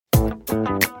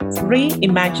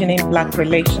Reimagining Black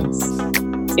Relations,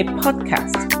 a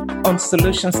podcast on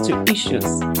solutions to issues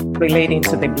relating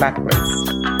to the Black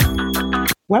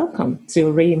race. Welcome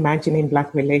to Reimagining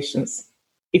Black Relations.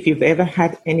 If you've ever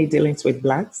had any dealings with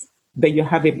Blacks, then you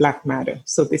have a Black matter,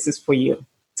 so this is for you.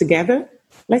 Together,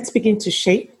 let's begin to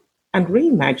shape and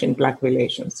reimagine Black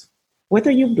relations.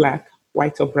 Whether you're Black,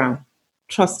 white, or brown,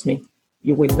 trust me,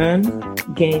 you will learn,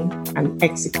 gain, and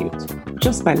execute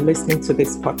just by listening to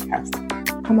this podcast.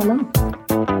 Come along.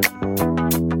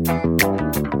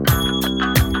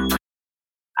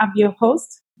 I'm your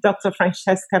host, Dr.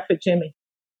 Francesca Fajimi.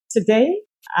 Today,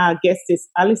 our guest is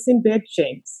Allison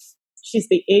Baird-James. She's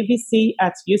the ABC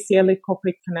at UCLA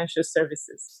Corporate Financial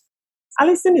Services.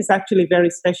 Allison is actually very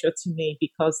special to me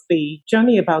because the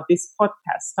journey about this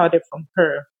podcast started from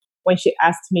her when she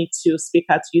asked me to speak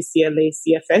at UCLA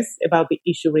CFS about the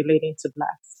issue relating to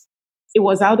Blacks. It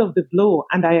was out of the blue,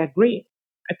 and I agreed.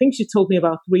 I think she told me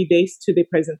about 3 days to the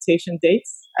presentation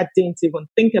dates. I didn't even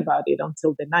think about it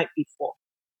until the night before.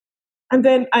 And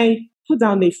then I put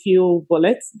down a few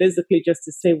bullets, basically just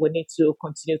to say we need to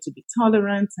continue to be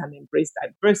tolerant and embrace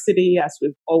diversity as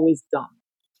we've always done.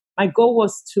 My goal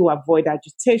was to avoid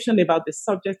agitation about the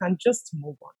subject and just to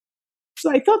move on.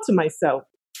 So I thought to myself,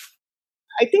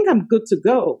 I think I'm good to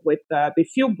go with the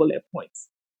few bullet points.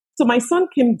 So my son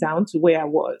came down to where I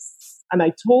was, and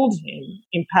I told him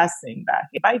in passing that,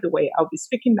 hey, by the way, I'll be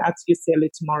speaking at UCLA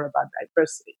tomorrow about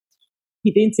diversity.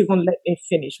 He didn't even let me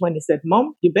finish when he said,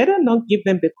 Mom, you better not give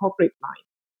them the corporate line.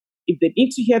 If they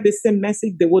need to hear the same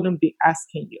message, they wouldn't be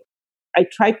asking you. I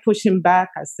tried pushing back.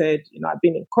 I said, I've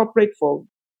been in corporate for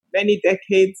many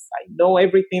decades. I know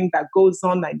everything that goes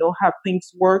on. I know how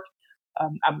things work.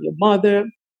 I'm your mother.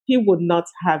 He would not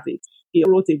have it. He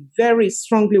wrote a very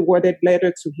strongly worded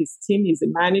letter to his team. He's a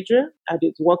manager at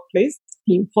his workplace.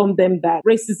 He informed them that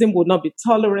racism would not be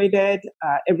tolerated.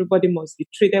 Everybody must be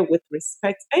treated with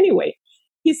respect. Anyway,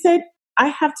 he said, I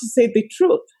have to say the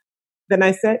truth. Then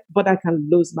I said, but I can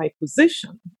lose my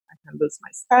position. I can lose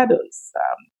my status.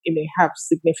 It may have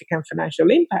significant financial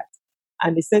impact.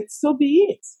 And he said, so be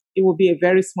it. It will be a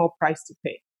very small price to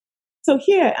pay. So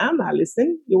here I am,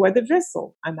 Allison. You were the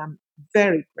vessel, and I'm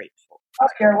very grateful. Oh,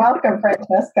 you're welcome,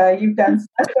 Francesca. You've done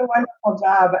such a wonderful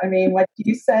job. I mean, what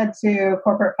you said to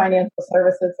Corporate Financial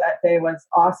Services that day was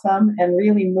awesome and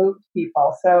really moved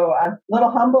people. So a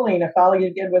little humbling if all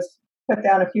you did was put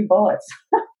down a few bullets.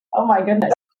 Oh, my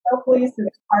goodness. So pleased to be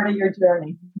part of your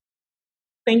journey.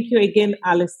 Thank you again,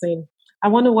 Allison. I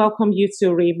want to welcome you to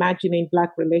Reimagining Black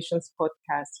Relations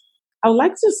podcast. I would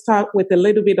like to start with a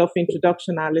little bit of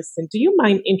introduction, Allison. Do you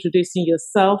mind introducing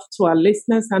yourself to our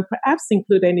listeners and perhaps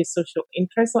include any social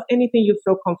interests or anything you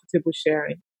feel comfortable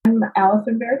sharing? I'm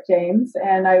Allison Baird-James,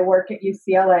 and I work at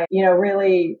UCLA.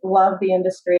 Really love the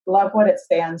industry, love what it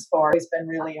stands for. It's been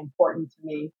really important to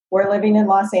me. We're living in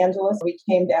Los Angeles. We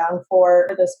came down for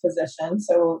this position,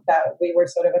 so that we were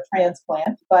sort of a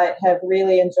transplant, but have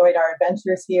really enjoyed our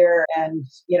adventures here and,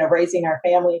 raising our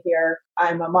family here.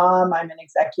 I'm a mom, I'm an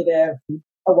executive,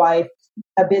 a wife,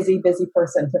 a busy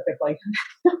person typically.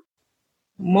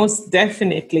 Most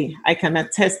definitely. I can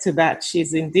attest to that.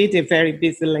 She's indeed a very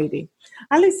busy lady.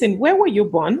 Allison, where were you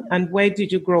born and where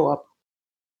did you grow up?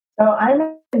 So I'm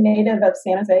a native of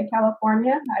San Jose,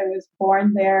 California. I was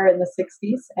born there in the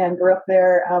 60s and grew up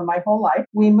there my whole life.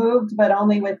 We moved, but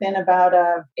only within about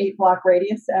a 8-block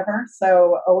radius ever.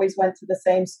 So always went to the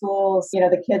same schools.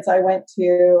 The kids I went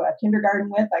to kindergarten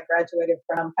with, I graduated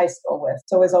from high school with.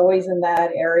 So I was always in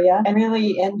that area and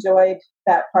really enjoyed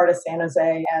that part of San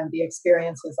Jose and the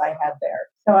experiences I had there.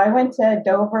 So I went to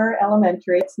Dover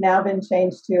Elementary. It's now been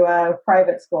changed to a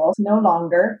private school. It's no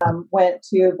longer. Went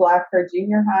to Blackford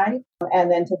Junior High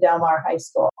and then to Del Mar High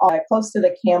School. Close to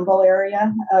the Campbell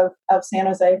area of San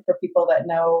Jose for people that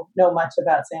know much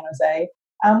about San Jose,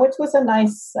 which was a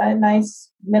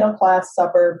nice middle-class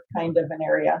suburb kind of an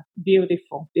area.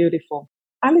 Beautiful, beautiful.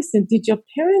 Allison, did your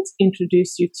parents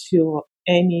introduce you to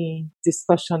any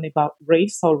discussion about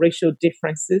race or racial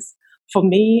differences? For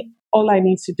me, all I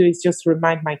need to do is just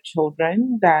remind my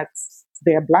children that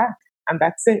they're Black, and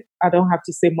that's it. I don't have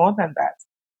to say more than that.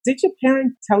 Did your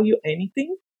parents tell you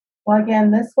anything? Well, again,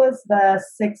 this was the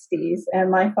 60s, and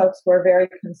my folks were very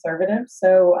conservative,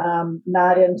 so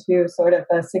not into sort of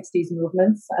the 60s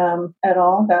movements at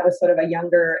all. That was sort of a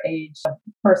younger age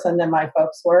person than my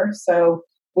folks were. So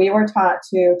we were taught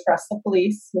to trust the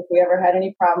police. If we ever had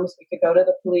any problems, we could go to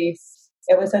the police.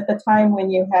 It was at the time when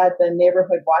you had the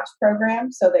neighborhood watch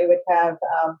program, so they would have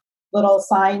little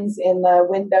signs in the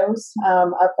windows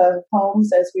of the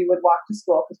homes as we would walk to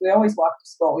school, because we always walked to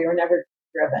school. We were never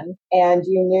driven. And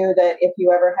you knew that if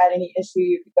you ever had any issue,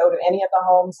 you could go to any of the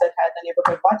homes that had the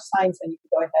neighborhood watch signs and you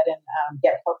could go ahead and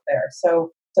get help there.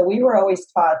 So we were always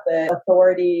taught that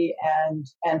authority and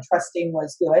trusting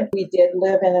was good. We did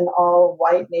live in an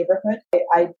all-white neighborhood.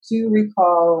 I do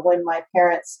recall when my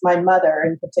parents, my mother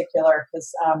in particular,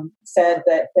 said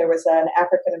that there was an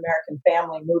African-American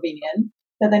family moving in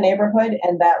to the neighborhood,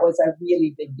 and that was a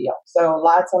really big deal. So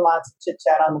lots and lots of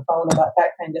chit-chat on the phone about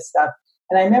that kind of stuff.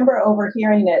 And I remember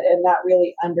overhearing it and not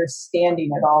really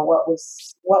understanding at all what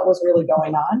was really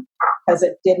going on, because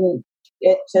it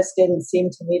just didn't seem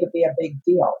to me to be a big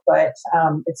deal. But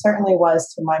it certainly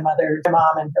was to my mother's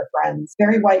mom and her friends.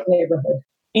 Very white neighborhood.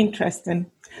 Interesting.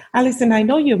 Allison, I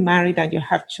know you're married and you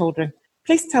have children.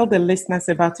 Please tell the listeners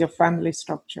about your family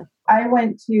structure. I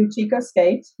went to Chico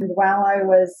State, and while I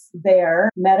was there,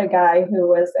 met a guy who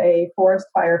was a forest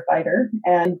firefighter,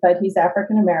 but he's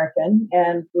African American,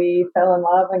 and we fell in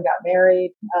love and got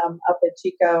married up at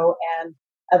Chico, and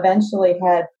eventually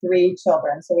had 3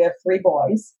 children. So we have 3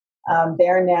 boys.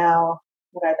 They're now,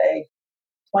 what are they,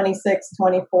 26,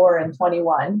 24, and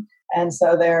 21. And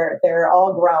so they're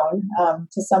all grown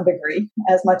to some degree,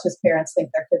 as much as parents think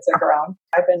their kids are grown.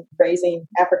 I've been raising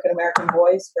African-American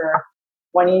boys for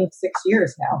 26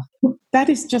 years now. That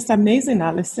is just amazing,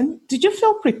 Allison. Did you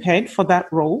feel prepared for that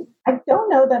role? I don't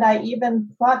know that I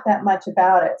even thought that much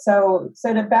about it. So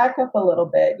to back up a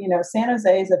little bit, San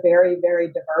Jose is a very, very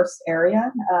diverse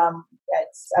area.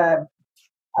 It's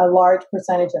a large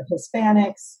percentage of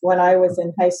Hispanics. When I was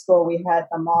in high school, we had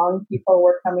the Hmong people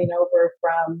were coming over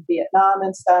from Vietnam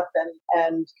and stuff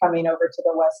and coming over to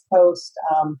the West Coast.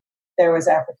 There was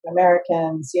African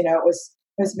Americans, it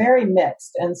was very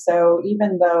mixed. And so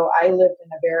even though I lived in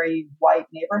a very white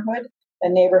neighborhood, the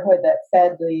neighborhood that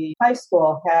fed the high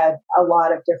school had a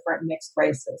lot of different mixed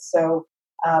races. So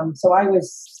I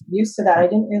was used to that. I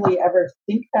didn't really ever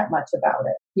think that much about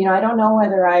it. I don't know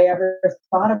whether I ever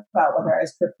thought about whether I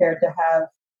was prepared to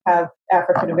have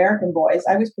African-American boys.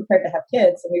 I was prepared to have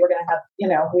kids, and we were going to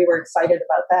have, we were excited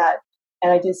about that.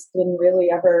 And I just didn't really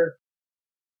ever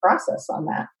process on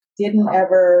that. Didn't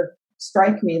ever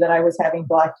strike me that I was having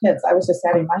Black kids. I was just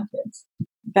having my kids.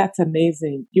 That's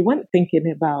amazing. You weren't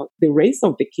thinking about the race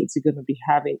of the kids you're going to be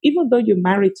having. Even though you're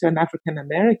married to an African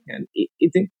American,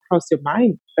 it didn't cross your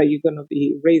mind that you're going to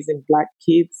be raising Black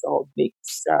kids or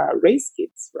mixed race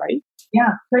kids, right?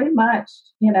 Yeah, pretty much.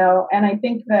 And I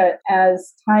think that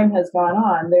as time has gone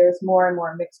on, there's more and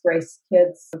more mixed race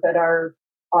kids that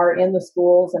are in the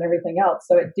schools and everything else.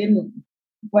 So it didn't.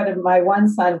 What my one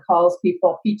son calls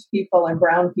people peach people and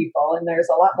brown people, and there's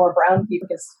a lot more brown people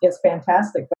is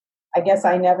fantastic. But I guess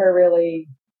I never really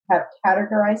have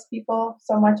categorized people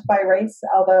so much by race,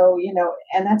 although,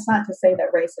 and that's not to say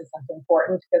that race isn't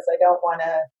important, because I don't want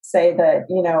to say that,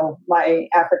 my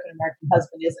African-American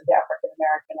husband isn't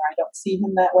African-American or I don't see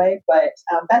him that way, but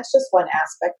that's just one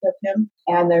aspect of him.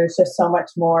 And there's just so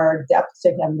much more depth to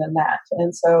him than that.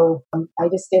 And so I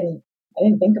didn't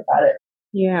think about it.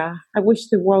 Yeah, I wish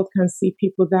the world can see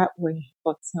people that way,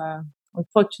 but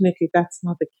unfortunately, that's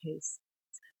not the case.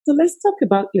 So let's talk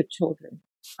about your children.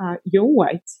 You're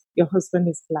white, your husband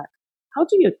is Black. How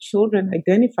do your children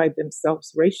identify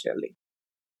themselves racially?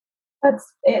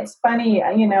 It's funny,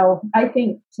 I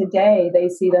think today they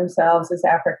see themselves as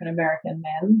African American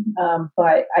men,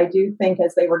 but I do think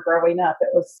as they were growing up,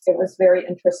 it was very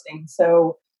interesting.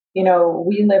 So,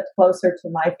 we lived closer to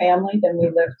my family than we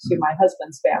lived to my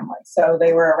husband's family. So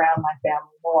they were around my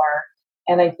family more.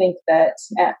 And I think that,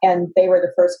 and they were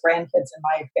the first grandkids in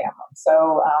my family.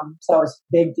 So it was a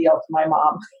big deal to my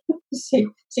mom.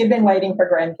 She'd been waiting for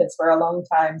grandkids for a long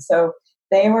time. So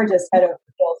they were just head over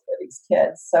heels for these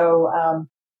kids. So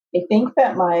I think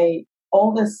that my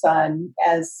oldest son,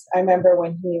 as I remember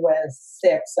when he was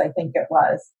 6, I think it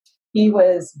was, he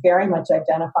was very much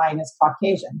identifying as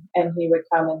Caucasian. And he would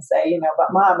come and say, but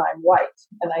Mom, I'm white.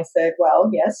 And I said, well,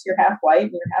 yes, you're half white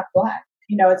and you're half Black.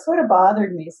 It sort of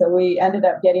bothered me. So we ended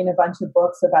up getting a bunch of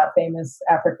books about famous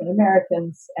African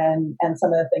Americans and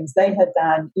some of the things they had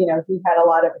done. He had a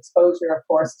lot of exposure, of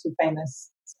course, to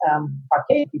famous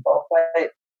Caucasian people,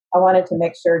 but I wanted to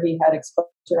make sure he had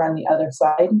exposure on the other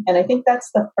side. And I think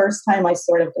that's the first time I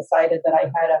sort of decided that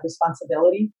I had a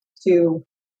responsibility to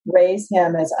raise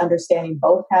him as understanding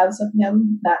both halves of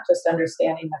him, not just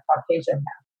understanding the Caucasian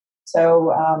half.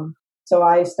 So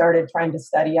I started trying to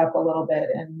study up a little bit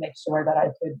and make sure that I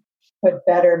could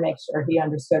better make sure he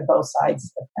understood both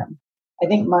sides of him. I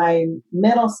think my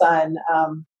middle son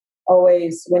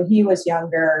always, when he was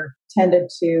younger, tended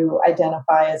to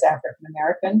identify as African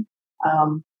American,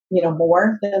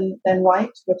 more than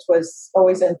white, which was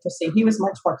always interesting. He was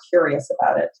much more curious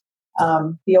about it.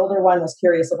 The older one was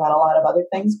curious about a lot of other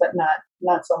things, but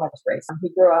not so much race.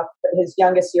 He grew up, his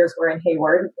youngest years were in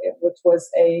Hayward, which was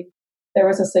there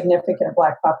was a significant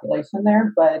Black population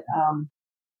there, but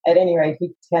at any rate,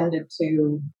 he tended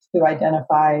to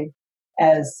identify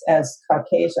as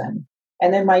Caucasian.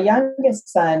 And then my youngest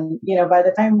son, by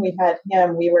the time we had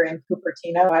him, we were in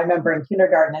Cupertino. I remember in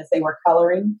kindergarten as they were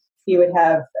coloring, he would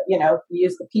have,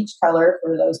 use the peach color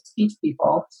for those peach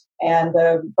people and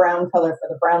the brown color for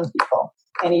the brown people.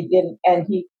 And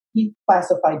he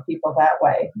classified people that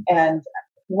way. And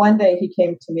one day he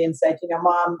came to me and said,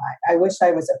 Mom, I wish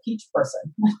I was a peach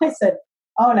person. I said,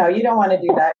 oh no, you don't want to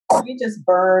do that. You just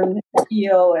burn and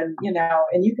heal and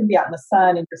you can be out in the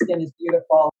sun and your skin is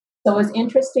beautiful. So it was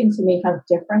interesting to me how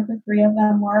different the three of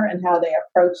them were and how they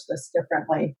approached this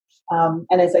differently.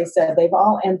 And as I said, they've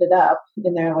all ended up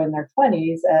in their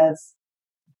 20s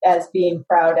as being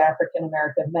proud African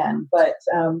American men. But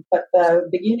the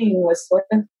beginning was sort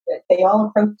of, they all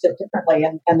approached it differently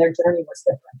and their journey was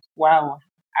different. Wow,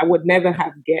 I would never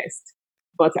have guessed,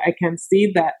 but I can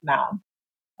see that now.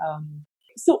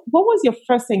 So what was your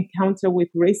first encounter with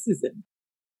racism?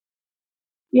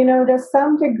 To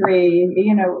some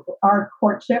degree, our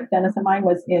courtship, Dennis and mine,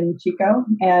 was in Chico.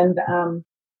 And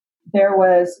there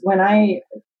was, when I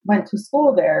went to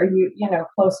school there,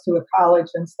 close to a college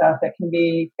and stuff, it can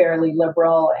be fairly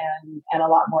liberal and a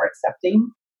lot more accepting.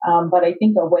 But I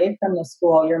think away from the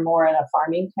school, you're more in a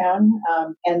farming town.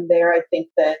 And there, I think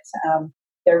that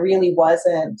there really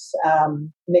wasn't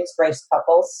mixed race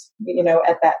couples,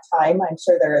 at that time. I'm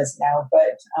sure there is now,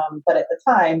 but at the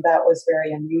time that was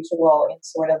very unusual in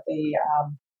sort of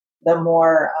the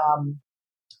more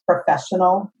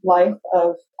professional life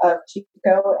of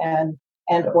Chico and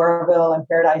Oroville and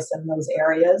Paradise and those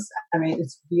areas. I mean,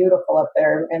 it's beautiful up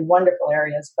there and wonderful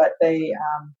areas, but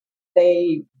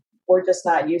they were just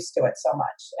not used to it so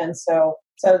much. And so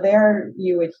there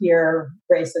you would hear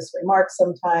racist remarks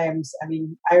sometimes. I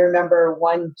mean, I remember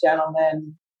one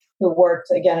gentleman who worked,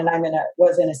 again, and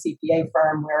was in a CPA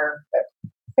firm where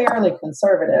fairly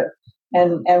conservative.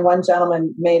 And one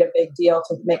gentleman made a big deal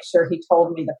to make sure he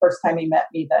told me the first time he met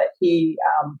me that he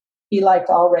liked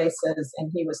all races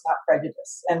and he was not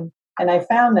prejudiced. And I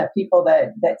found that people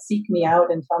that seek me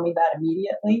out and tell me that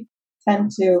immediately tend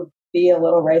to be a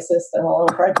little racist and a little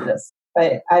prejudiced.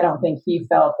 But I don't think he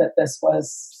felt that this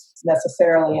was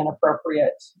necessarily an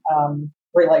appropriate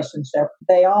relationship.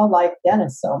 They all liked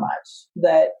Dennis so much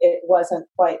that it wasn't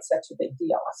quite such a big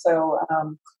deal. So,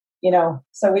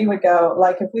 so we would go,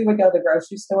 like if we would go to the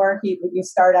grocery store, you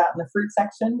start out in the fruit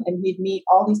section and he'd meet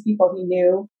all these people he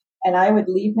knew. And I would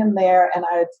leave him there and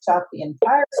I would shop the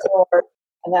entire store.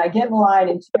 And then I get in line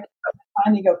and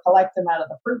finally go collect him out of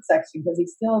the fruit section because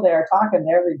he's still there talking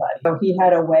to everybody. So he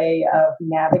had a way of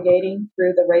navigating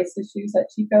through the race issues at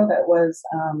Chico that was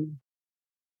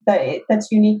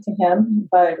that's unique to him,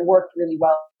 but worked really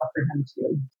well for him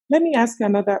too. Let me ask you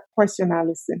another question,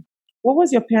 Allison. What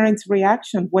was your parents'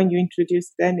 reaction when you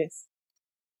introduced Dennis?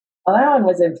 Well, that one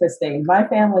was interesting. My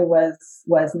family was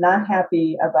not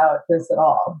happy about this at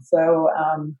all. So,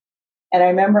 and I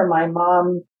remember my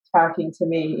mom talking to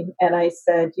me and I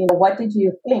said, what did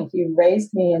you think? You raised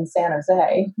me in San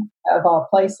Jose of all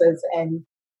places. And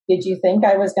did you think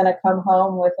I was going to come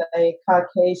home with a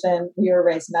Caucasian, we were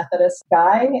raised Methodist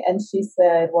guy? And she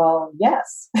said, well,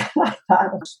 yes. I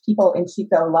thought people in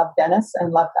Chico loved Dennis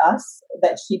and loved us,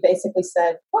 that she basically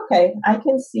said, okay, I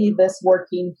can see this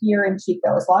working here in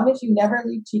Chico. As long as you never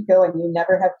leave Chico and you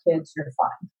never have kids, you're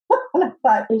fine. And I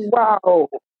thought, wow.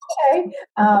 Okay.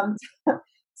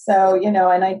 So,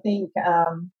 and I think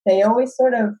they always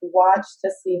sort of watched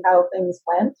to see how things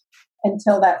went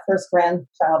until that first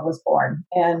grandchild was born.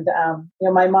 And,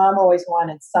 my mom always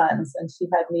wanted sons, and she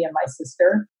had me and my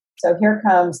sister. So here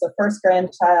comes the first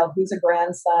grandchild, who's a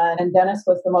grandson. And Dennis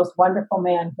was the most wonderful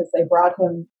man because they brought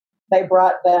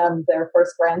them their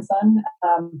first grandson.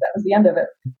 That was the end of it.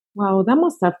 Wow, that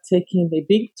must have taken a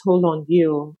big toll on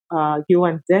you, you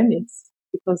and Dennis,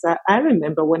 because I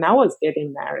remember when I was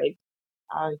getting married,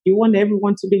 you want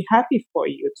everyone to be happy for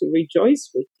you, to rejoice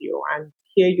with you. And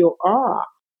here you are.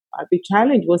 The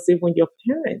challenge was even your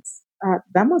parents.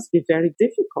 That must be very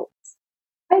difficult.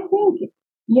 I think,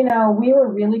 we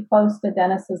were really close to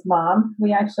Dennis's mom.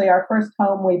 We actually, our first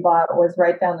home we bought was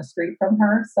right down the street from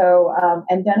her. So,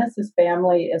 and Dennis's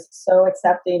family is so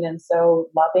accepting and so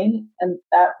loving.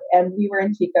 And we were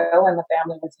in Chico and the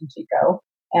family was in Chico.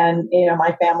 And,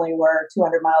 my family were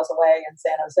 200 miles away in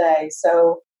San Jose.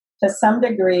 So, to some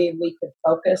degree, we could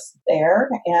focus there,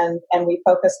 and we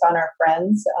focused on our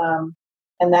friends.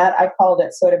 And that I called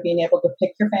it sort of being able to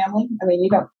pick your family. I mean, you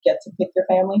don't get to pick your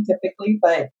family typically,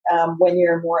 but when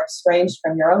you're more estranged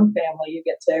from your own family, you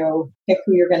get to pick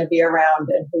who you're going to be around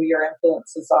and who your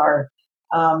influences are.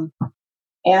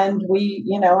 And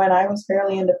and I was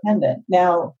fairly independent.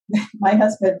 Now, my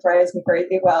husband drives me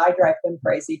crazy. Well, I drive him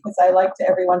crazy because I like to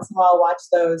every once in a while watch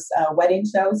those wedding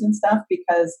shows and stuff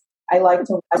because I like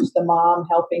to watch the mom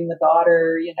helping the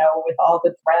daughter, with all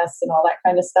the dress and all that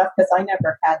kind of stuff because I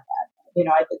never had that.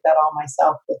 I did that all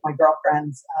myself with my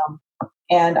girlfriends.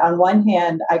 And on one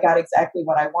hand, I got exactly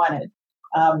what I wanted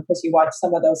because you watch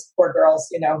some of those poor girls,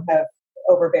 have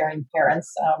overbearing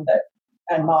parents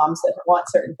and moms that want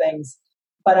certain things.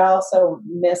 But I also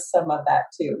miss some of that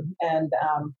too. And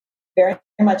very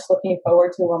much looking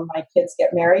forward to when my kids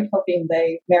get married, hoping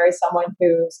they marry someone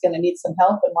who's going to need some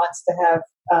help and wants to have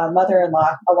a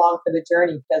mother-in-law along for the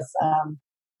journey because,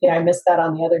 I miss that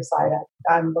on the other side.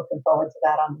 I'm looking forward to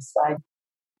that on this side.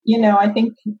 I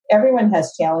think everyone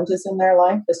has challenges in their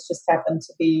life. This just happened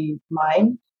to be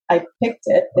mine. I picked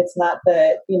it. It's not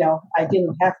that, I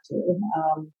didn't have to.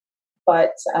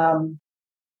 But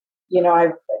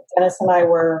Dennis and I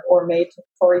were made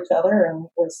for each other, and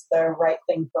it was the right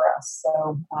thing for us.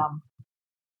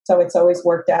 So it's always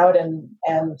worked out, and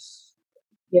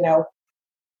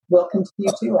we'll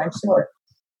continue to, I'm sure.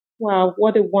 Wow,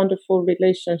 what a wonderful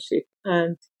relationship,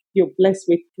 and you're blessed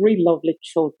with 3 lovely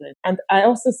children. And I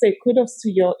also say kudos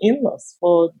to your in-laws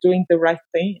for doing the right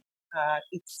thing.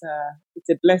 It's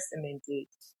a blessing indeed.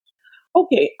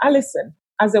 Okay, Allison,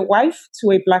 as a wife to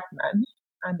a Black man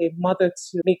and a mother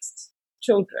to mixed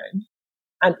children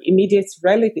and immediate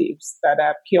relatives that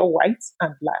are pure white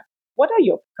and Black, what are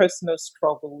your personal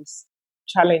struggles,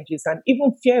 challenges, and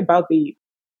even fear about the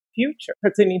future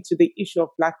pertaining to the issue of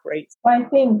Black race? Well,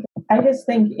 I just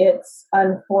think it's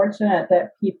unfortunate that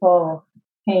people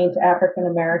paint African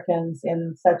Americans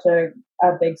in such a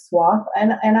big swath.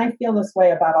 And I feel this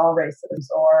way about all races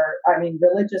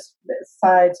religious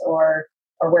sides or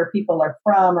where people are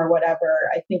from or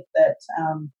whatever. I think that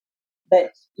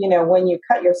when you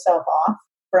cut yourself off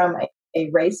from a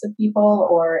race of people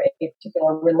or a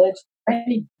particular religion,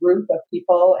 any group of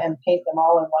people and paint them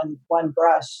all in one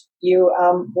brush, you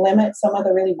limit some of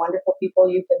the really wonderful people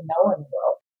you can know in the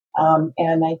world.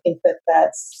 And I think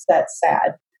that's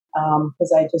sad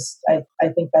because I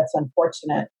think that's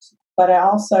unfortunate. But I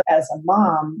also, as a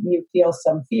mom, you feel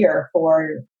some fear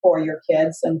for your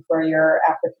kids and for your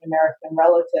African American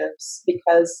relatives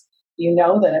because you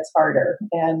know that it's harder,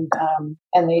 and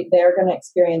they're going to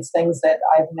experience things that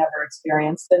I've never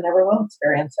experienced and never will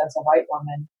experience as a white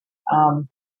woman.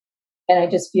 And I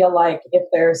just feel like if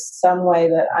there's some way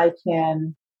that I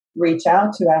can reach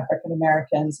out to African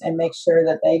Americans and make sure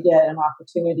that they get an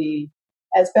opportunity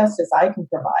as best as I can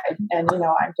provide, and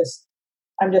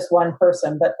I'm just one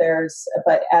person, but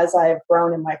as I've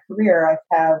grown in my career,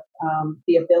 I have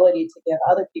the ability to give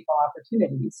other people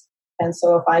opportunities, and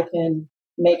so if I can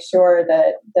make sure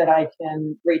that I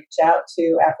can reach out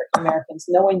to African Americans,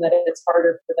 knowing that it's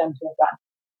harder for them to have gotten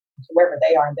to wherever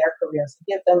they are in their careers,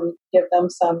 give them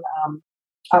some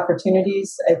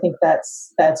opportunities. I think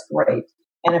that's great.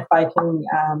 And if I can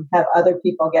have other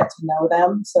people get to know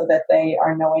them so that they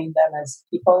are knowing them as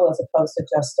people as opposed to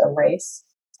just a race,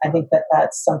 I think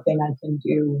that's something I can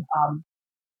do,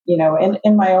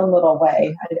 in my own little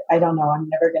way. I don't know. I'm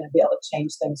never going to be able to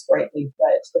change things greatly,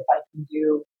 but if I can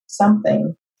do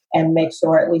something and make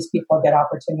sure at least people get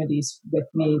opportunities with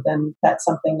me, then that's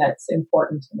something that's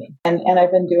important to me. And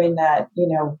I've been doing that,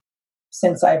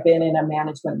 since I've been in a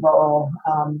management role,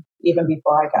 even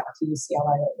before I got to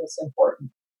UCLA, it was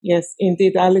important. Yes,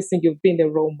 indeed, Allison, you've been a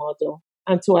role model.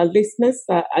 And to our listeners,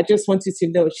 I just want you to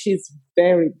know she's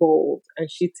very bold and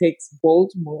she takes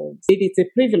bold moves. It's a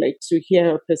privilege to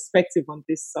hear her perspective on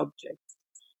this subject.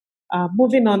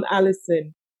 Moving on,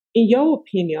 Allison, in your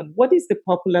opinion, what is the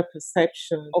popular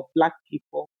perception of Black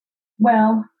people?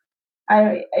 Well,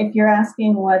 if you're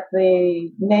asking what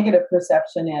the negative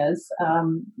perception is,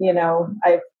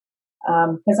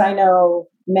 because I know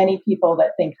many people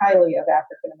that think highly of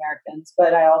African Americans,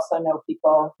 but I also know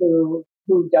people who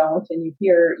don't, and you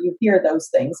hear those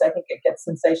things. I think it gets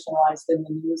sensationalized in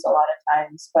the news a lot of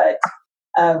times, but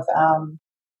of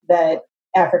that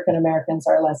African Americans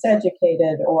are less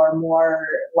educated or more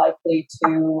likely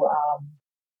to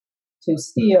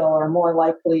steal or more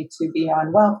likely to be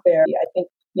on welfare. I think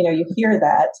you hear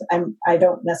that. I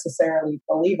don't necessarily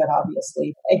believe it,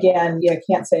 obviously. Again, you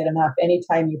can't say it enough.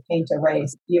 Anytime you paint a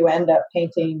race, you end up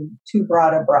painting too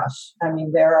broad a brush. I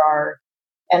mean,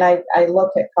 and I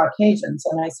look at Caucasians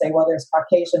and I say, well, there's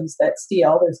Caucasians that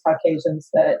steal, there's Caucasians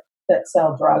that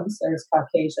sell drugs, there's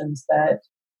Caucasians that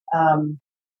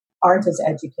aren't as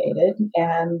educated,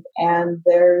 and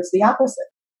there's the opposite.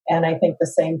 And I think the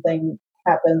same thing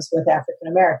happens with African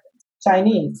Americans,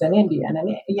 Chinese and Indian, and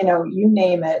you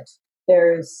name it.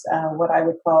 There's what I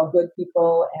would call good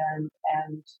people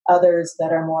and others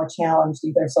that are more challenged,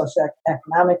 either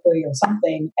socioeconomically or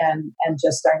something, and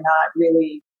just are not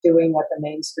really doing what the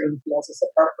mainstream feels is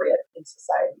appropriate in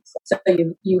society. So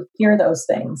you hear those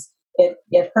things.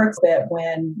 It hurts a bit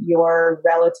when your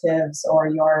relatives or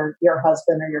your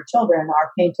husband or your children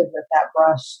are painted with that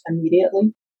brush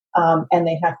immediately, and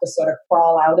they have to sort of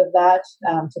crawl out of that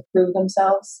to prove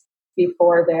themselves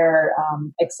before they're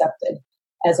accepted.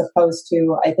 As opposed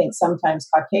to, I think sometimes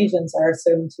Caucasians are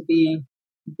assumed to be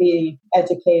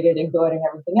educated and good and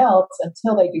everything else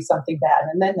until they do something bad,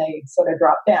 and then they sort of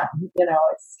drop down.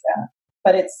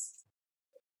 But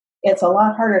it's a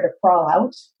lot harder to crawl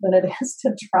out than it is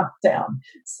to drop down.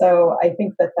 So I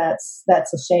think that's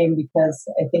a shame, because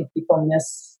I think people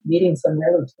miss meeting some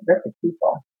really terrific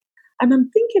people. And I'm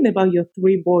thinking about your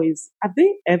three boys. Have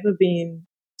they ever been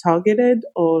targeted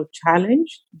or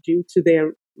challenged due to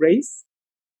their race?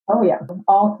 Oh, yeah.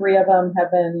 All three of them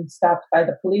have been stopped by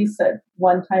the police at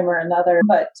one time or another.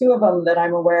 But two of them that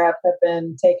I'm aware of have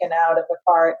been taken out of a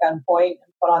car at gunpoint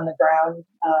and put on the ground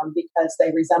because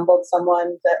they resembled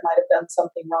someone that might have done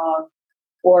something wrong,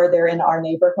 or they're in our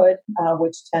neighborhood,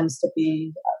 which tends to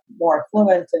be more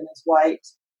affluent and is white.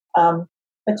 But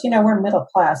we're middle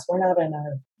class. We're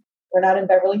not in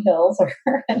Beverly Hills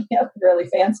or any other really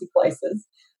fancy places.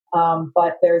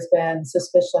 But there's been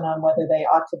suspicion on whether they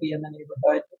ought to be in the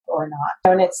neighborhood or not.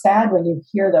 And it's sad when you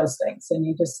hear those things and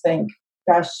you just think,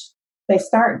 gosh, they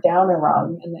start down a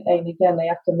rung, and again, they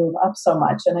have to move up so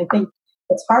much. And I think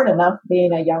it's hard enough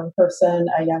being a young person,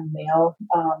 a young male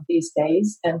these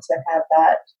days, and to have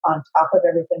that on top of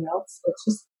everything else. It's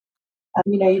just,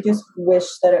 you just wish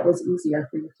that it was easier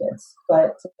for your kids.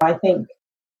 But I think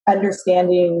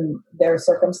understanding their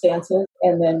circumstances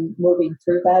and then moving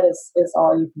through that is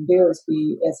all you can do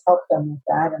is help them with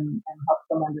that and help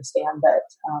them understand that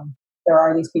there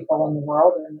are these people in the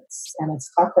world and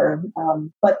it's tougher,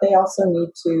 but they also need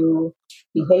to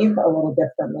behave a little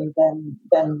differently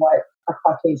than what a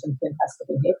Caucasian kid has to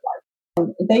behave like.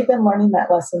 And they've been learning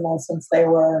that lesson though since they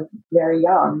were very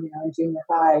young, in junior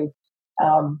high.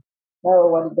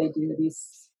 What did they do?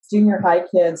 These junior high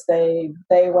kids, they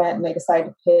went and they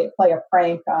decided to play a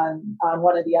prank on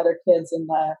one of the other kids in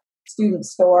the student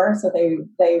store. So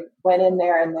they went in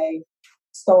there and they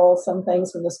stole some things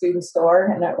from the student store,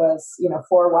 and it was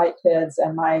 4 white kids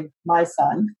and my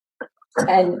son,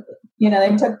 and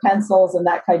they took pencils and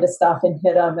that kind of stuff and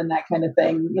hit him and that kind of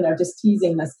thing, just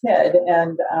teasing this kid,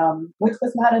 and which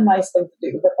was not a nice thing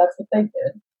to do, but that's what they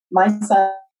did. My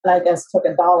son, I guess, took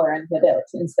 $1 and hit it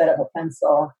instead of a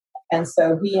pencil. And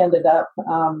so he ended up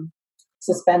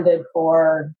suspended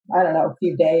for, a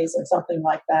few days or something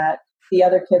like that. The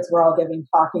other kids were all giving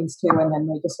talkings to, and then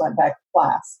they just went back to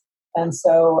class. And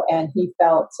he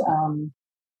felt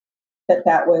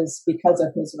that was because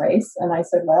of his race. And I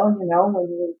said, well, when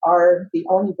you are the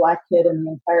only Black kid in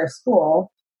the entire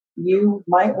school, you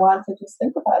might want to just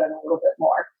think about it a little bit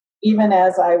more. Even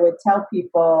as I would tell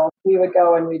people, we would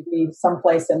go and we'd be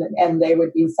someplace and they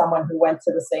would be someone who went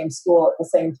to the same school at the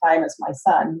same time as my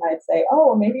son. And I'd say,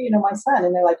 oh, maybe my son.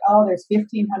 And they're like, oh, there's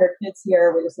 1,500 kids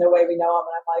here. There's no way we know him.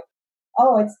 And I'm like,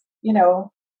 oh, it's,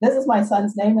 this is my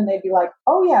son's name. And they'd be like,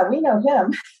 oh, yeah, we know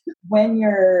him. When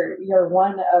you're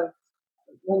one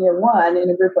in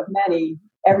a group of many,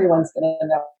 everyone's going to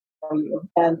know you,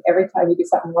 and every time you do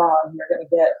something wrong, you're going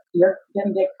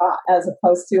to get caught. As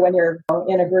opposed to when you're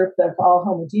in a group of all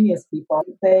homogeneous people,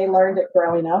 they learned it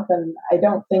growing up, and I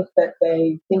don't think that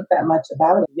they think that much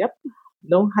about it. Yep,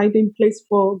 no hiding place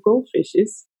for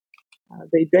goldfishes.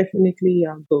 They definitely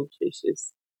are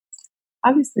goldfishes.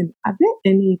 Allison, are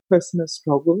there any personal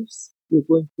struggles you're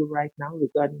going through right now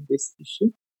regarding this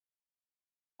issue?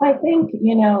 I think,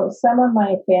 some of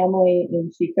my family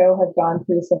in Chico have gone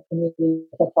through some really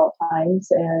difficult times,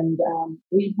 and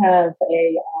we have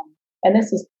and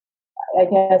this is, I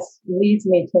guess, leads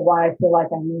me to why I feel like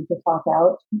I need to talk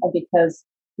out, because,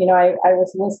 I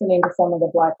was listening to some of the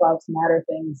Black Lives Matter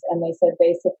things, and they said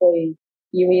basically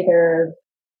you either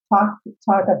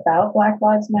talk about Black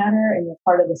Lives Matter and you're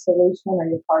part of the solution or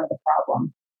you're part of the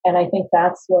problem. And I think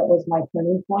that's what was my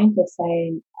turning point of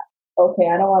saying, okay,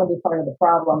 I don't want to be part of the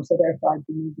problem, so therefore I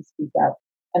do need to speak up.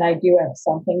 And I do have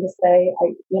something to say.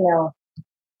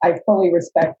 I fully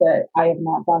respect that I have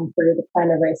not gone through the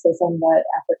kind of racism that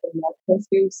African Americans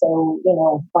do. So,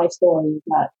 my story is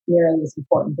not nearly as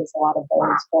important as a lot of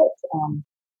those,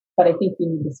 but I think you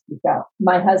need to speak up.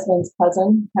 My husband's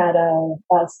cousin had a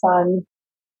son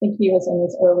think he was in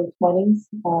his early 20s.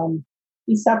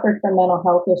 He suffered from mental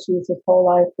health issues his whole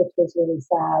life, which was really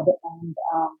sad.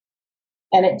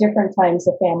 And at different times,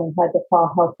 the family had to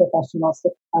call health professionals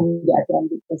to come get him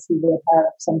because he would have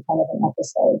some kind of an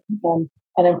episode.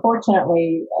 And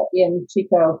unfortunately, in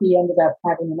Chico, he ended up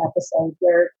having an episode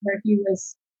where he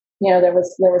was, there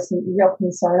was some real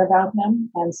concern about him.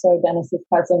 And so Dennis's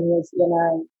cousin was in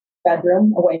a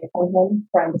bedroom away from him,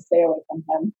 trying to stay away from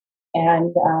him,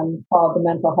 and called the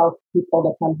mental health people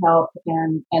to come help.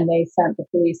 And they sent the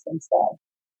police instead.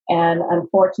 And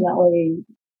unfortunately,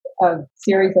 a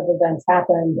series of events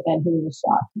happened, and he was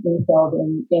shot and killed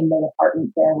in the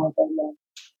apartment there where they lived.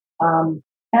 And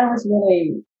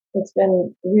it's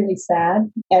been really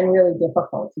sad and really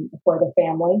difficult for the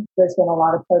family. There's been a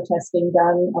lot of protesting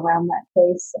done around that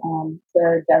case,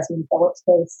 the Desmond Phillips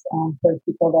case, for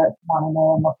people that want to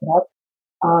know and look it up.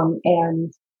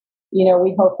 And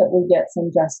we hope that we get some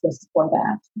justice for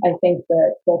that. I think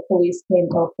that the police came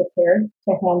ill prepared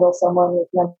to handle someone with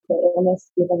mental illness,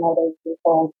 even though they were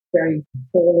told very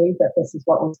clearly that this is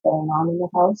what was going on in the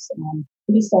house.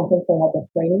 I just don't think they had the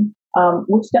training,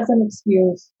 which doesn't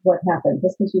excuse what happened.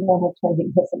 Just because you don't have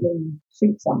training doesn't mean you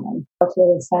shoot someone. That's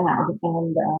really sad.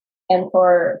 And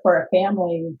for a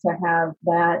family to have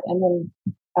that, and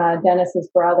then Dennis's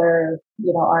brother,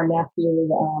 our nephew,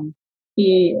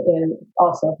 he is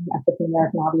also African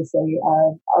American, obviously,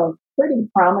 a pretty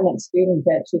prominent student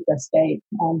at Chico State,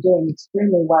 doing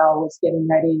extremely well, was getting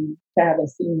ready to have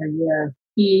his senior year.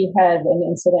 He had an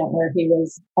incident where he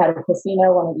was at a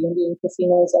casino, one of the Indian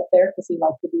casinos up there, because he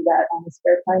liked to do that on his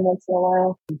spare time once in a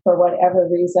while. For whatever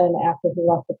reason, after he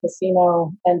left the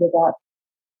casino, ended up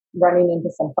running into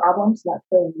some problems, not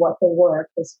sure what they were,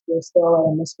 because we're still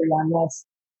a mystery on this,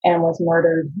 and was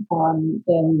murdered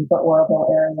in the Oroville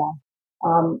area.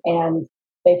 And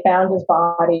they found his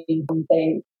body.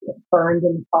 They burned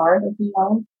in the car that he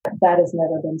owned. That has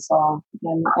never been solved,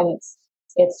 and it's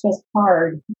just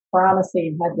hard.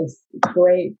 Promising, had this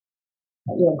great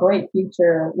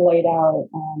future laid out.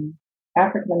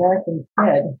 African American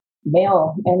kid,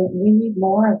 male, and we need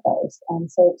more of those.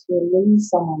 And so to lose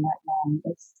someone that young,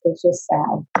 it's just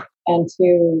sad. And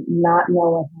to not know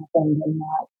what happened and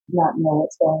not know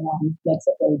what's going on makes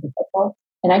it very difficult.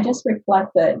 And I just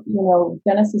reflect that,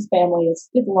 Dennis's family is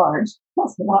large,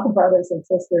 plus a lot of brothers and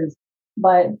sisters,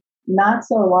 but not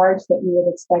so large that you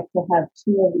would expect to have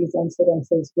two of these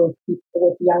incidences with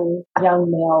young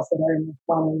males that are in their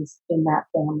 20s in that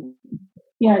family.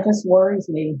 It just worries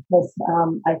me because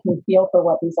I can feel for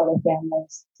what these other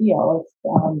families feel.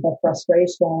 The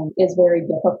frustration is very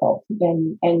difficult,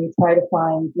 and you try to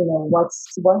find,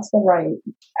 what's the right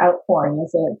outpouring?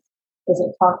 Is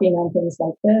it talking on things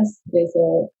like this? Is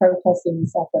it protesting in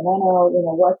Sacramento?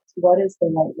 What is the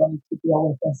right way to deal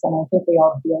with this? And I think we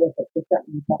all deal with it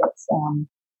differently,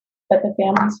 but the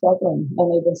family's struggling, and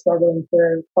they've been struggling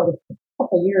for a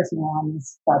couple of years now on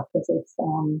this stuff, because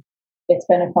it's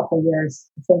been a couple of years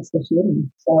since the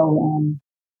shooting. So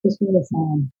just really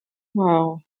sad.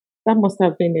 Wow, that must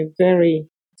have been a very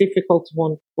difficult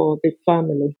one for the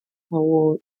family. I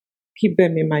will keep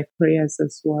them in my prayers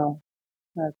as well,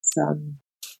 that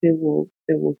they will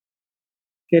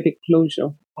get a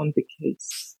closure on the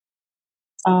case.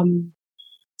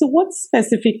 So what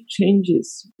specific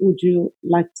changes would you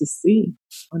like to see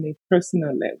on a personal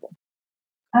level?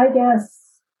 I guess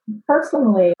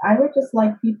personally, I would just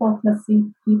like people to see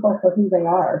people for who they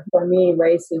are. For me,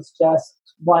 race is just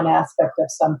one aspect of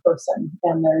some person,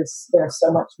 and there's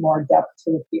so much more depth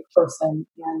to a person.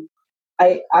 And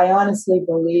I honestly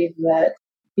believe that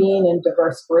being in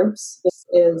diverse groups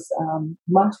is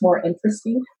much more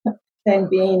interesting than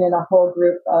being in a whole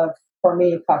group of, for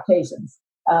me, Caucasians.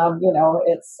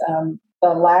 It's the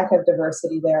lack of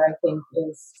diversity there, I think,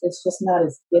 is just not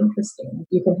as interesting.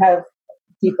 You can have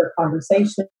deeper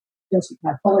conversations, you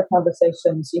can have fuller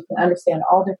conversations, you can understand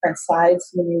all different sides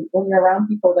when you're around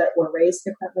people that were raised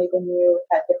differently than you,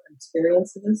 had different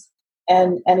experiences.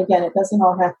 And again, it doesn't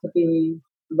all have to be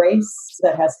race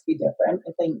that has to be different.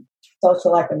 I think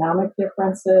social economic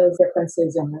differences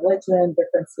in religion,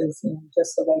 differences in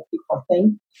just the way people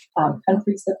think,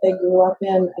 countries that they grew up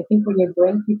in. I think when you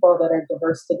bring people that are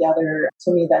diverse together,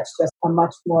 to me, that's just a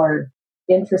much more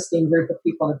interesting group of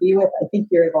people to be with. I think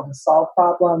you're able to solve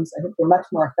problems. I think you're much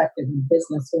more effective in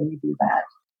business when you do that.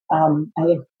 I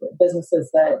think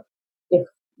businesses that, if,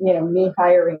 me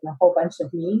hiring a whole bunch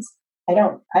of me's, I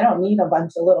don't need a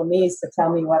bunch of little me's to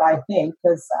tell me what I think,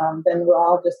 because then we'll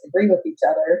all just agree with each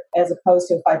other, as opposed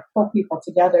to if I pull people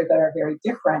together that are very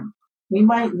different, we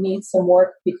might need some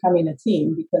work becoming a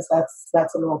team, because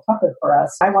that's a little tougher for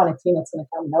us. I want a team that's going to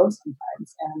come know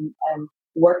sometimes, and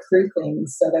work through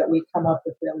things so that we come up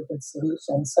with really good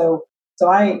solutions. So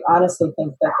I honestly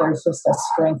think that there's just a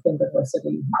strength in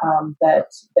diversity that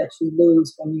you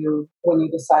lose when you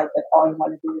decide that all you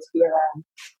want to do is be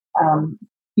around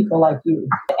people like you.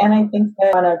 And I think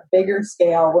that on a bigger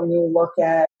scale, when you look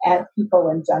at people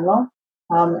in general,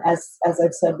 as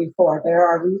I've said before, there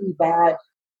are really bad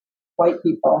white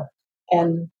people,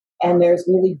 and there's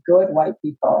really good white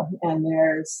people, and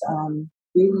there's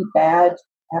really bad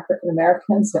African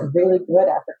Americans and really good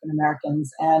African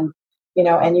Americans, and you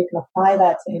can apply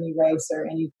that to any race or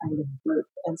any kind of group.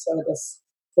 And so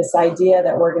this idea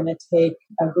that we're going to take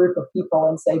a group of people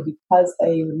and say because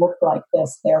they look like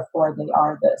this, therefore they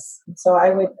are this. And so I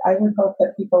would hope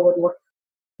that people would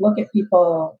look at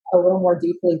people a little more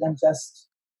deeply than just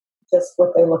what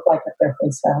they look like at their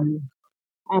face value.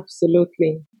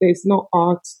 Absolutely. There's no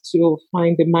art to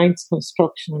find the mind's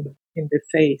construction in the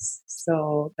face.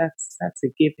 So that's a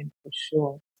given for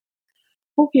sure.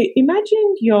 Okay,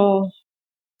 imagine your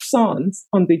sons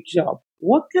on the job.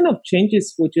 What kind of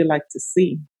changes would you like to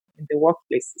see in the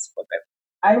workplaces for them?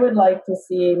 I would like to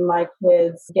see my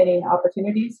kids getting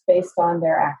opportunities based on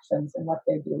their actions and what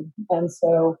they do. And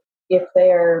so if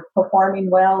they're performing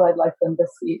well, I'd like them to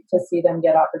see them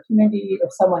get opportunity.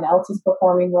 If someone else is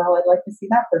performing well, I'd like to see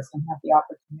that person have the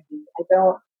opportunity.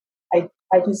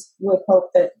 I just would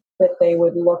hope that they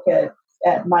would look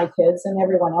at my kids and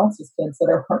everyone else's kids that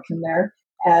are working there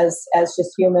as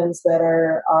just humans that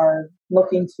are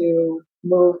looking to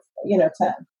move,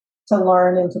 to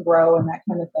learn and to grow and that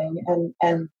kind of thing,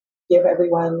 and give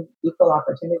everyone equal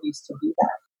opportunities to do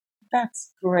that.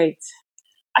 That's great.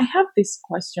 I have this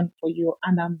question for you,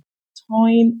 and I'm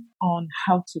toying on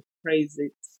how to phrase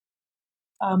it.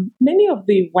 Many of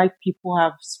the white people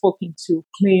I've spoken to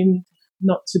claim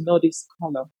not to notice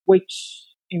color, which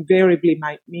invariably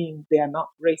might mean they are not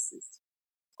racist.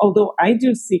 Although I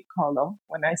do see color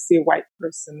when I see a white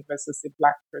person versus a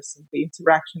black person, the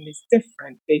interaction is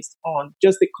different based on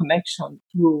just the connection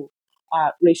through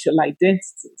racial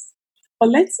identities. But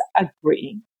let's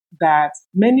agree that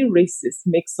many races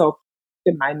makes up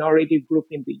the minority group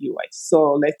in the US.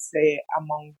 So let's say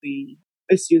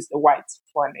let's use the whites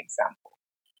for an example.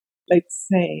 Let's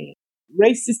say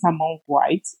racists among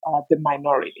whites are the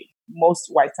minority. Most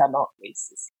whites are not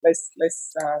racist.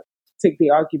 Let's take the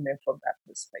argument from that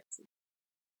perspective.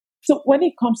 So when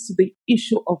it comes to the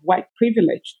issue of white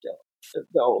privilege,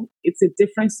 though, it's a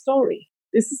different story.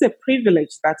 This is a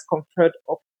privilege that's conferred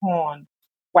upon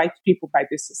white people by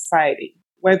the society.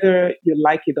 Whether you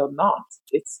like it or not,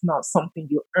 it's not something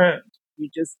you earned. You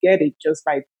just get it just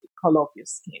by the color of your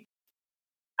skin.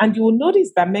 And you will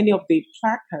notice that many of the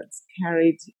placards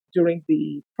carried during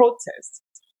the protest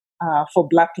for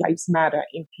Black Lives Matter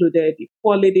included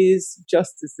equalities,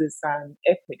 justices, and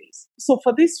equities. So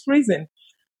for this reason,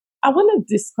 I want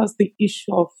to discuss the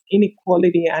issue of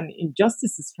inequality and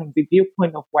injustices from the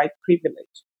viewpoint of white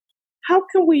privilege. How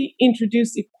can we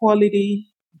introduce equality,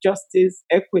 justice,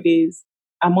 equities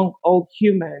among all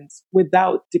humans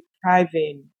without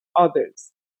depriving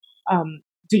others?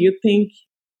 Do you think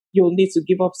you'll need to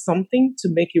give up something to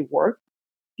make it work?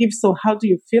 If so, how do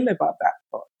you feel about that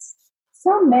thought?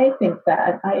 Some may think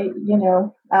that.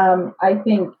 I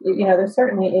think, there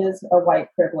certainly is a white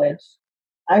privilege.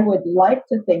 I would like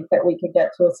to think that we could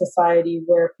get to a society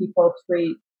where people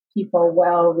treat people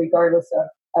well, regardless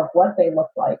of what they look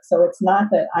like. So it's not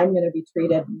that I'm going to be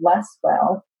treated less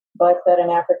well, but that an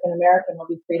African American will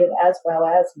be treated as well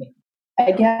as me.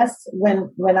 I guess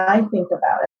when I think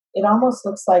about it, it almost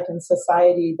looks like in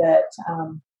society that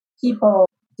people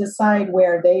decide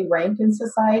where they rank in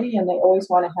society, and they always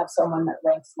want to have someone that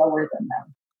ranks lower than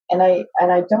them. And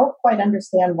I don't quite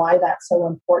understand why that's so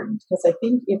important, because I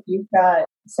think if you've got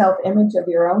self-image of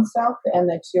your own self and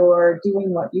that you're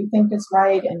doing what you think is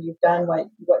right and you've done what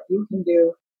you can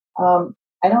do,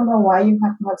 I don't know why you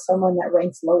have to have someone that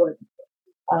ranks lower than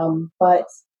you. But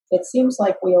it seems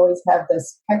like we always have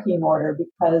this pecking order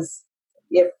because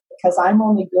I'm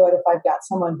only good if I've got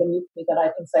someone beneath me that I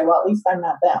can say, well, at least I'm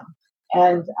not them.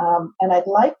 And I'd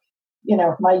like,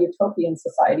 my utopian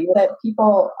society that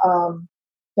people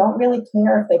don't really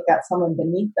care if they've got someone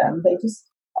beneath them. They just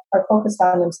are focused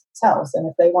on themselves. And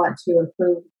if they want to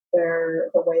improve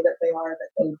the way that they are, that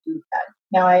they do that.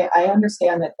 Now, I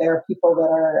understand that there are people that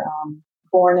are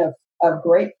born of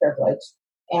great privilege.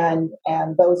 And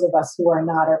those of us who are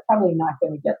not are probably not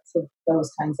going to get to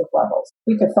those kinds of levels.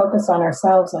 We could focus on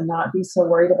ourselves and not be so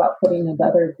worried about putting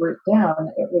another group down.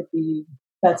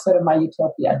 That's sort of my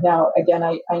utopia. Now, again,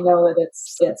 I know that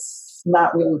it's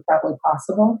not really probably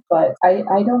possible. But I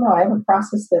don't know. I haven't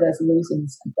processed it as losing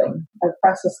something. I've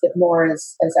processed it more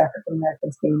as African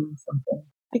Americans gaining something.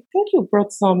 I think you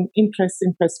brought some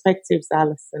interesting perspectives,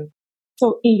 Allison.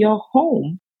 So in your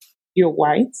home, you're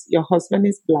white, your husband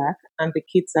is black, and the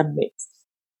kids are mixed.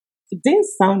 It didn't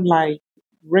sound like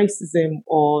racism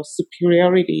or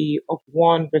superiority of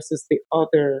one versus the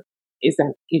other is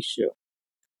an issue.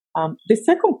 The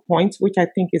second point, which I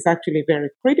think is actually very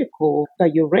critical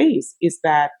that you raise, is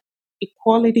that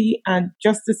equality and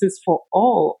justice is for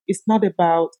all. It's not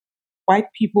about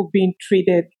white people being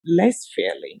treated less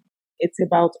fairly. It's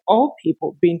about all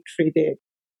people being treated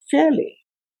fairly,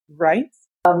 right?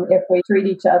 If we treat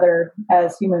each other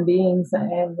as human beings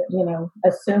and,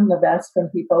 assume the best from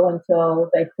people until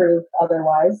they prove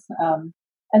otherwise,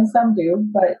 and some do,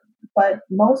 but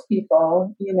most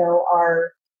people,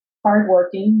 are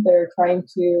hardworking. They're trying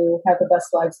to have the best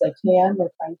lives they can.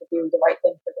 They're trying to do the right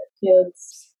thing for their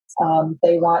kids.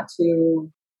 They want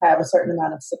to have a certain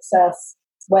amount of success.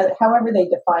 However they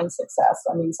define success.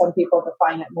 I mean, some people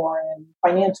define it more in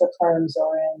financial terms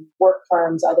or in work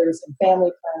terms, others in family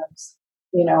terms,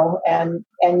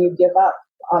 and you give up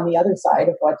on the other side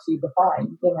of what you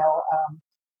define,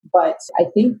 but I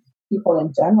think people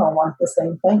in general want the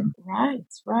same thing.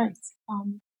 Right.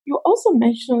 You also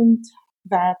mentioned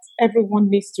that everyone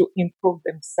needs to improve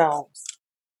themselves.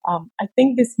 I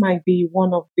think this might be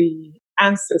one of the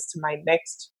answers to my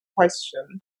next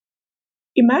question.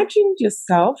 Imagine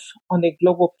yourself on a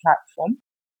global platform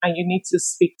and you need to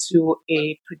speak to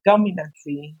a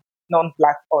predominantly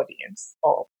non-Black audience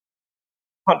or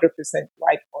 100%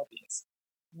 white audience.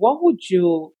 What would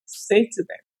you say to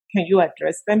them? Can you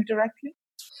address them directly?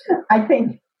 I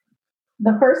think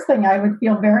the first thing, I would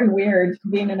feel very weird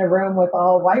being in a room with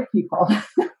all white people.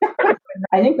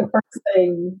 I think the first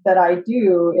thing that I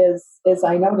do is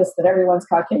I notice that everyone's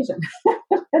Caucasian.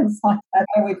 And so I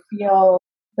would feel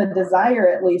the desire,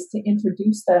 at least, to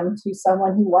introduce them to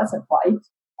someone who wasn't white,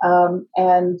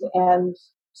 and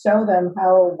show them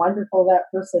how wonderful that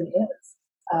person is.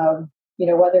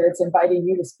 Whether it's inviting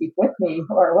you to speak with me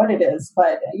or what it is,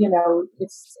 but,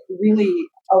 it's really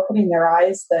opening their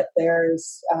eyes that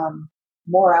there's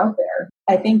more out there.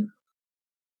 I think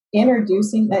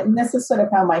introducing, and this is sort of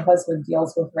how my husband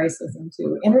deals with racism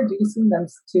too, introducing them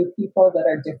to people that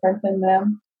are different than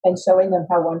them and showing them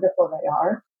how wonderful they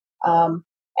are.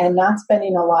 And not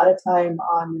spending a lot of time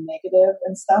on the negative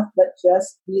and stuff, but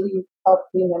just really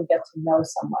helping them get to know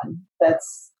someone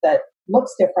that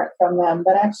looks different from them,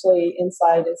 but actually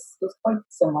inside is quite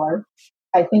similar.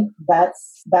 I think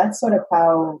that's sort of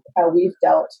how we've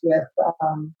dealt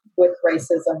with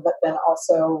racism, but then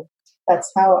also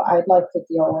that's how I'd like to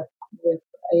deal with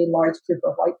a large group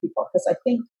of white people, because I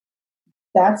think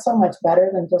that's so much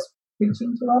better than just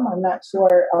preaching to them. I'm not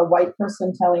sure a white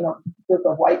person telling a group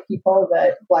of white people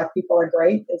that Black people are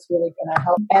great is really going to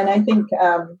help. And I think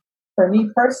for me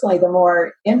personally, the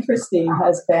more interesting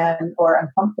has been, or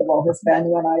uncomfortable has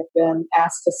been, when I've been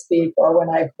asked to speak or when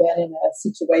I've been in a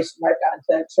situation where I've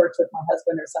gone to church with my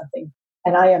husband or something,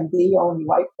 and I am the only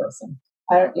white person.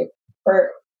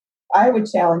 I would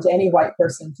challenge any white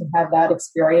person to have that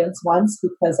experience once,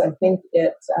 because I think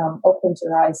it opens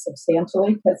your eyes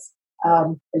substantially, because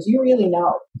you really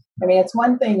know. I mean, it's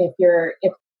one thing if you're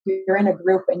in a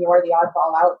group and you're the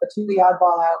oddball out, but you're the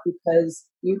oddball out because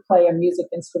you play a music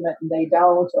instrument and they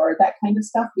don't, or that kind of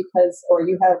stuff, or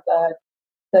you have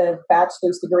the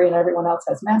bachelor's degree and everyone else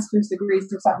has master's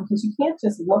degrees or something, because you can't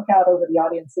just look out over the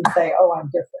audience and say, oh, I'm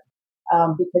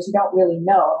different, because you don't really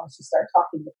know unless you start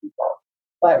talking to people.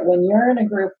 But when you're in a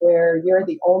group where you're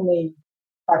the only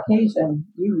Caucasian,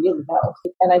 you really know.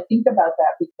 And I think about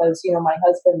that because, my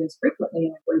husband is frequently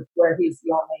in a group where he's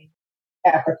the only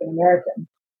African American.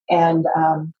 And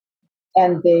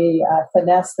the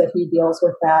finesse that he deals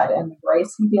with that and the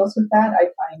grace he deals with that, I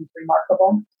find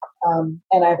remarkable.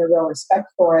 And I have a real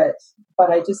respect for it, but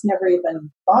I just never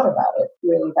even thought about it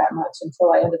really that much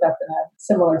until I ended up in a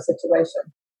similar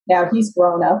situation. Now he's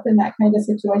grown up in that kind of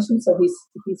situation, so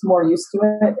he's more used to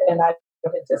it, and I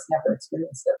had just never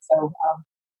experienced it. So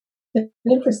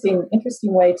it's an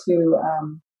interesting way to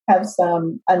have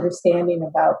some understanding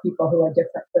about people who are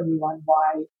different from you and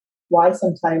why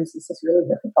sometimes this is really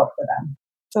difficult for them.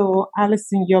 So,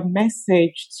 Allison, your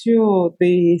message to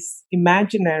this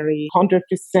imaginary 100%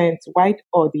 white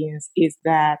audience is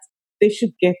that they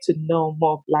should get to know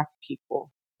more Black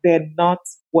people. They're not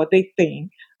what they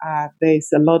think. There's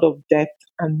a lot of depth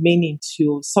and meaning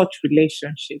to such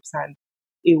relationships, and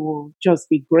it will just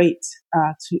be great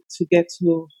to get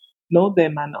to know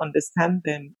them and understand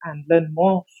them and learn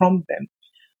more from them.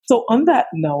 So on that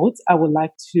note, I would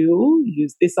like to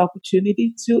use this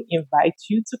opportunity to invite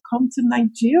you to come to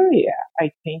Nigeria.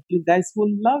 I think you guys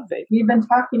will love it. We've been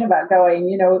talking about going.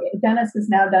 Dennis has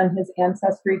now done his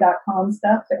Ancestry.com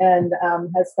stuff and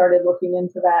has started looking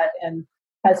into that and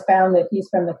has found that he's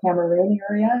from the Cameroon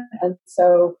area. And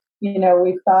so,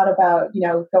 we've thought about,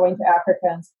 going to Africa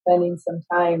and spending some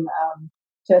time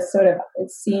just sort of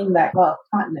seeing that,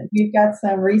 continent. We've got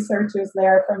some researchers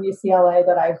there from UCLA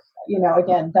that I've,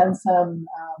 again, done some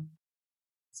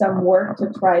work to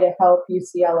try to help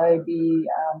UCLA be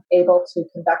able to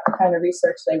conduct the kind of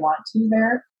research they want to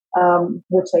there,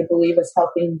 which I believe is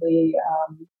helping the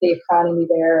economy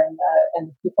there and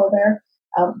the people there.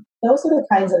 Those are the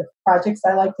kinds of projects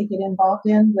I like to get involved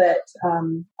in that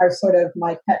are sort of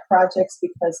my pet projects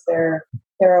because they're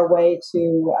a way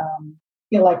to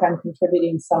feel like I'm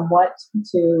contributing somewhat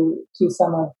to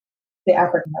some of the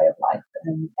African way of life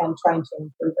and trying to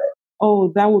improve it.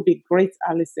 Oh, that would be great,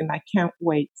 Allison. I can't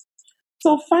wait.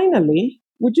 So finally,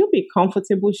 would you be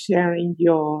comfortable sharing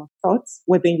your thoughts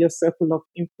within your circle of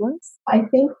influence? I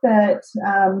think that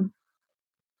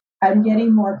I'm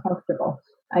getting more comfortable.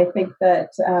 I think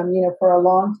that, for a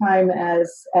long time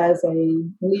as a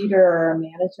leader or a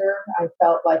manager, I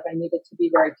felt like I needed to be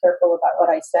very careful about what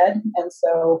I said. And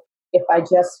so if I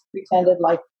just pretended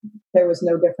like there was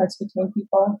no difference between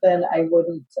people, then I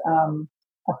wouldn't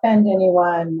offend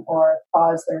anyone or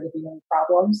cause there to be any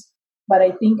problems. But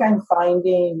I think I'm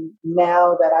finding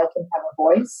now that I can have a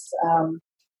voice,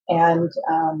 and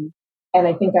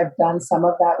I think I've done some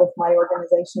of that with my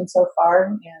organization so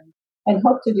far, and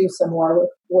hope to do some more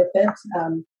with it.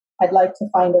 I'd like to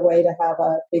find a way to have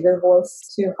a bigger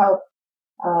voice to help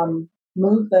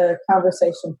move the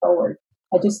conversation forward.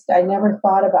 I never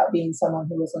thought about being someone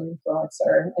who was an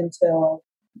influencer until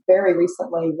very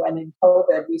recently when in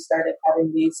COVID we started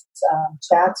having these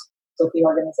chats with the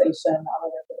organization on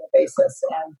a regular basis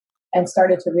and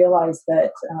started to realize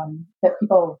that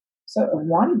people sort of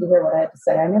wanted to hear what I had to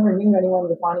say. I never knew anyone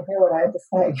would want to hear what I had to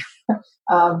say.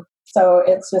 So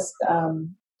it's just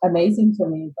amazing to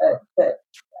me that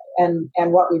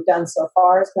and what we've done so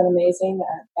far has been amazing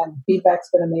and feedback's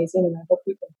been amazing, and I hope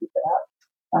we can keep it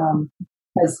up.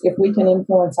 Because if we can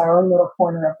influence our own little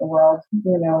corner of the world,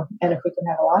 and if we can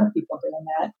have a lot of people doing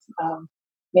that,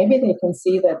 maybe they can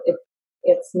see that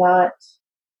it's not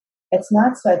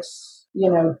such,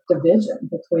 division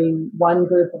between one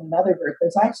group and another group.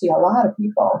 There's actually a lot of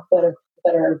people that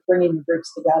are bringing the groups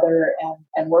together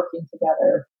and working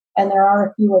together. And there are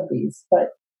a few of these, but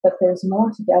there's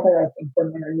more together, I think,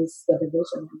 than there is the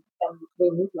division. And we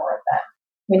need more of that.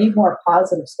 We need more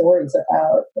positive stories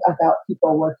about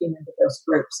people working in diverse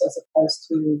groups as opposed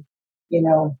to,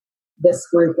 this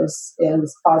group is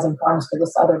causing harms to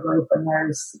this other group and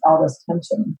there's all this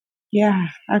tension. Yeah,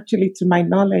 actually, to my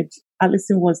knowledge,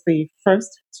 Allison was the first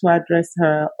to address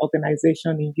her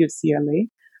organization in UCLA.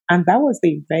 And that was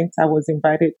the event I was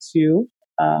invited to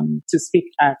speak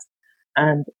at.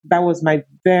 And that was my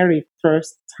very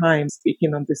first time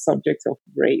speaking on the subject of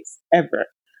race ever.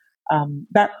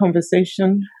 That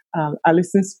conversation,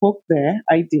 Allison spoke there,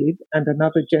 I did, and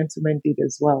another gentleman did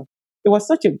as well. It was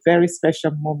such a very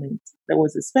special moment. There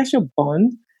was a special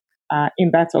bond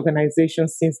in that organization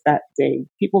since that day.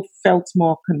 People felt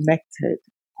more connected.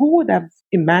 Who would have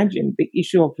imagined the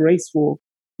issue of race will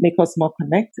make us more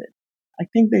connected? I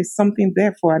think there's something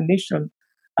there for our nation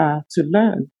to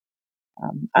learn.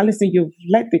 Allison, you've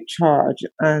led the charge,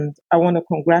 and I want to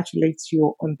congratulate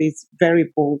you on this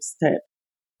very bold step.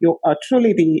 You are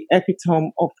truly the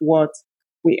epitome of what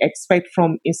we expect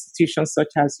from institutions such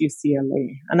as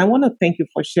UCLA. And I want to thank you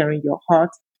for sharing your heart.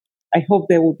 I hope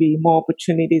there will be more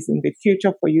opportunities in the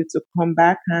future for you to come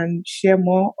back and share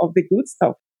more of the good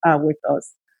stuff with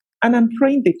us. And I'm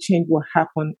praying the change will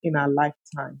happen in our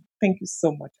lifetime. Thank you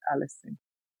so much, Allison.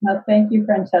 Well, thank you,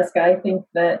 Francesca. I think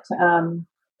that,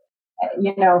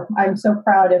 I'm so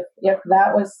proud if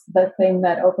that was the thing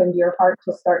that opened your heart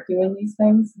to start doing these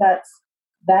things,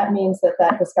 that means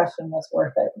that discussion was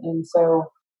worth it. And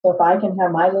so if I can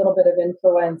have my little bit of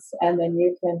influence and then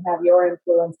you can have your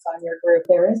influence on your group,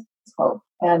 there is hope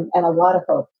and a lot of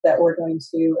hope that we're going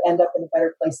to end up in a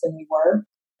better place than we were.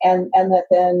 And that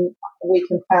then we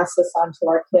can pass this on to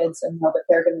our kids and know that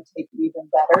they're going to take it even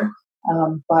better.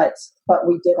 But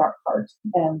we did our part,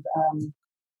 and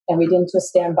we didn't just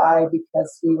stand by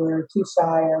because we were too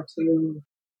shy or too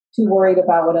worried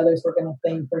about what others were going to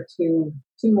think or too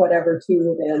whatever it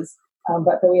is.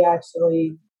 But we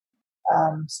actually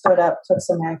stood up, took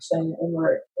some action, and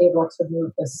were able to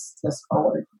move this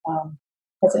forward.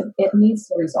 Because it needs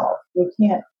to resolve. We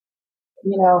can't,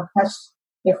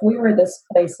 if we were this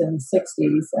place in the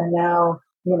 60s and now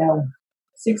you know,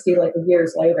 60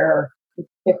 years later,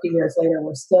 50 years later,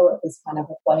 we're still at this kind of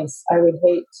a place. I would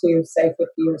hate to say 50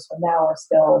 years from now, we're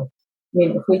still, I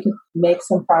mean, if we could make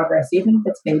some progress, even if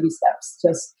it's baby steps,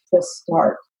 just to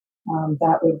start,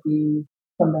 that would be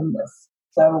tremendous.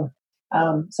 So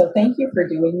thank you for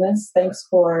doing this. Thanks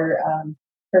for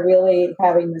really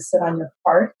having this sit on your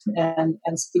heart and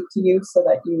speak to you so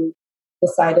that you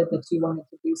decided that you wanted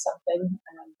to do something.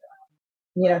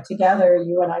 And, together,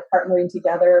 you and I partnering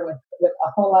together with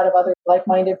a whole lot of other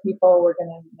like-minded people, we're going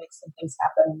to make some things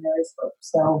happen, and there is hope.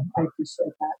 So I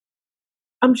appreciate that.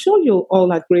 I'm sure you'll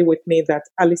all agree with me that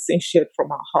Allison shared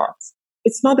from our hearts.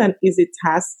 It's not an easy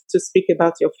task to speak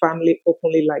about your family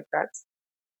openly like that.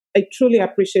 I truly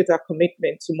appreciate our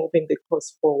commitment to moving the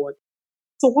cause forward.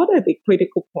 So what are the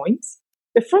critical points?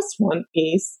 The first one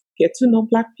is get to know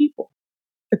Black people.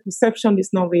 The perception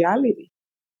is not reality.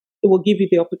 It will give you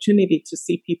the opportunity to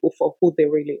see people for who they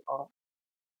really are.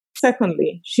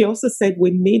 Secondly, she also said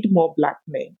we need more Black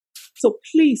men. So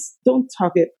please don't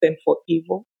target them for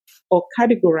evil or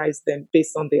categorize them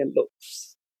based on their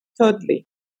looks. Thirdly,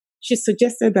 she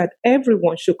suggested that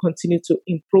everyone should continue to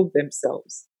improve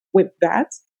themselves. With that,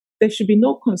 there should be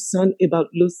no concern about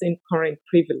losing current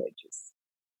privileges.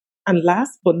 And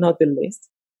last but not the least,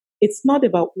 it's not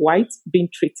about whites being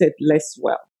treated less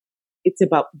well. It's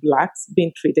about Blacks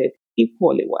being treated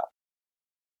equally well.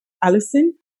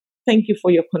 Allison, thank you for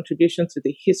your contribution to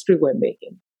the history we're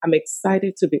making. I'm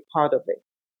excited to be part of it.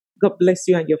 God bless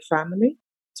you and your family.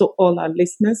 To all our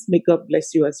listeners, may God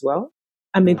bless you as well.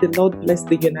 And may the Lord bless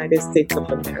the United States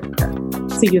of America.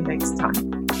 See you next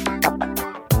time.